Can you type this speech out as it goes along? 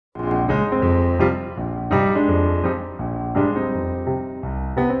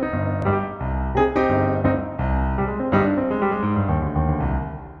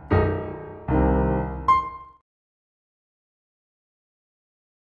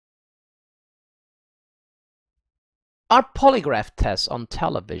Are polygraph tests on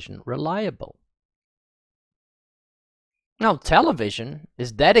television reliable? Now, television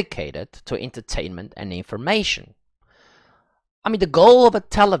is dedicated to entertainment and information. I mean, the goal of a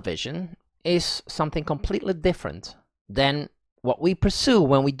television is something completely different than what we pursue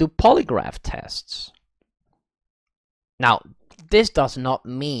when we do polygraph tests. Now, this does not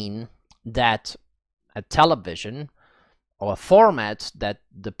mean that a television or a format that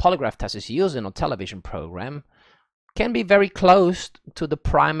the polygraph test is used in a television program can be very close to the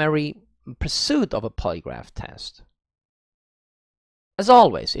primary pursuit of a polygraph test. As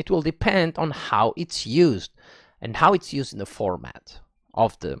always, it will depend on how it's used and how it's used in the format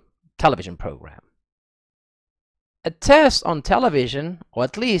of the television program. A test on television, or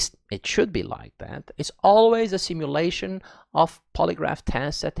at least it should be like that, is always a simulation of polygraph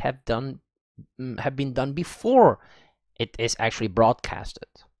tests that have been done before it is actually broadcasted.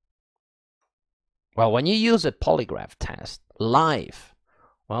 Well, when you use a polygraph test live,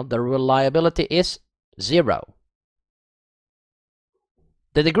 well, the reliability is 0.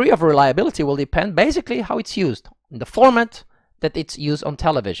 The degree of reliability will depend basically how it's used, in the format that it's used on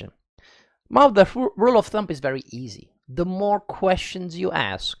television. Now, the rule of thumb is very easy. The more questions you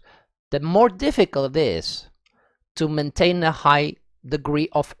ask, the more difficult it is to maintain a high degree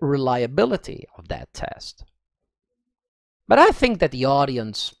of reliability of that test. But I think that the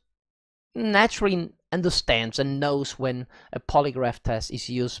audience naturally understands and knows when a polygraph test is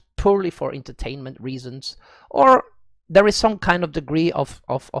used purely for entertainment reasons, or there is some kind of degree of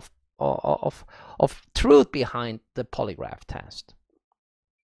truth behind the polygraph test.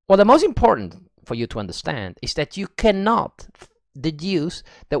 Well, the most important for you to understand is that you cannot deduce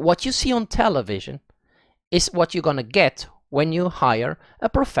that what you see on television is what you're going to get when you hire a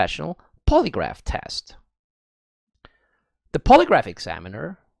professional polygraph test. The polygraph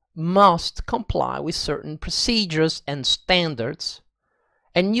examiner must comply with certain procedures and standards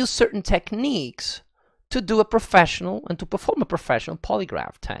and use certain techniques to do a professional and to perform a professional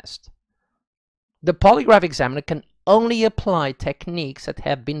polygraph test. The polygraph examiner can only apply techniques that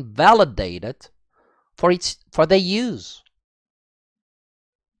have been validated for their use.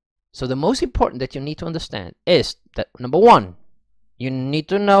 So the most important that you need to understand is that, number one, you need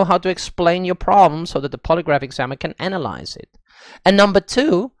to know how to explain your problem so that the polygraph examiner can analyze it. And number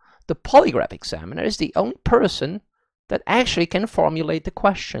two, the polygraph examiner is the only person that actually can formulate the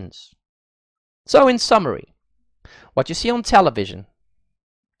questions. So in summary, what you see on television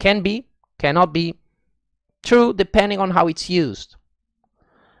can be, cannot be true depending on how it's used.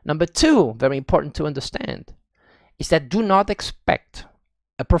 Number two, very important to understand, is that do not expect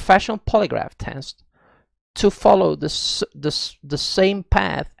a professional polygraph test to follow the same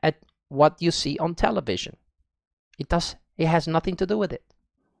path at what you see on television. It has nothing to do with it.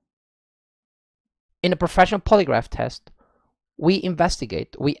 In a professional polygraph test, we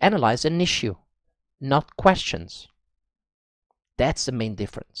investigate, we analyze an issue, not questions. That's the main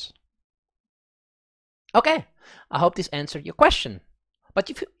difference. Okay, I hope this answered your question.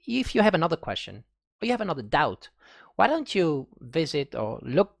 But if you have another question or you have another doubt, why don't you visit or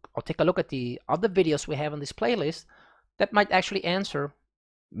take a look at the other videos we have on this playlist that might actually answer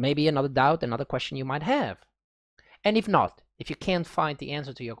maybe another doubt, another question you might have. And if not, if you can't find the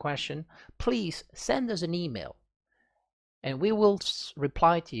answer to your question, please send us an email and we will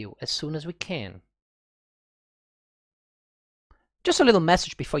reply to you as soon as we can. Just a little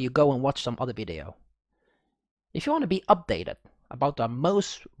message before you go and watch some other video. If you want to be updated about our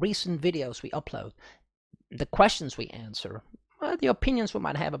most recent videos we upload, the questions we answer, the opinions we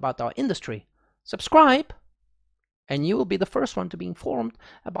might have about our industry, subscribe and you will be the first one to be informed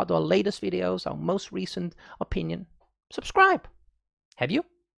about our latest videos, our most recent opinion. Subscribe. Have you?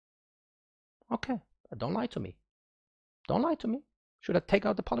 Okay, don't lie to me. Don't lie to me. Should I take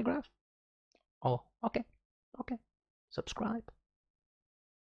out the polygraph? Oh, okay. Subscribe.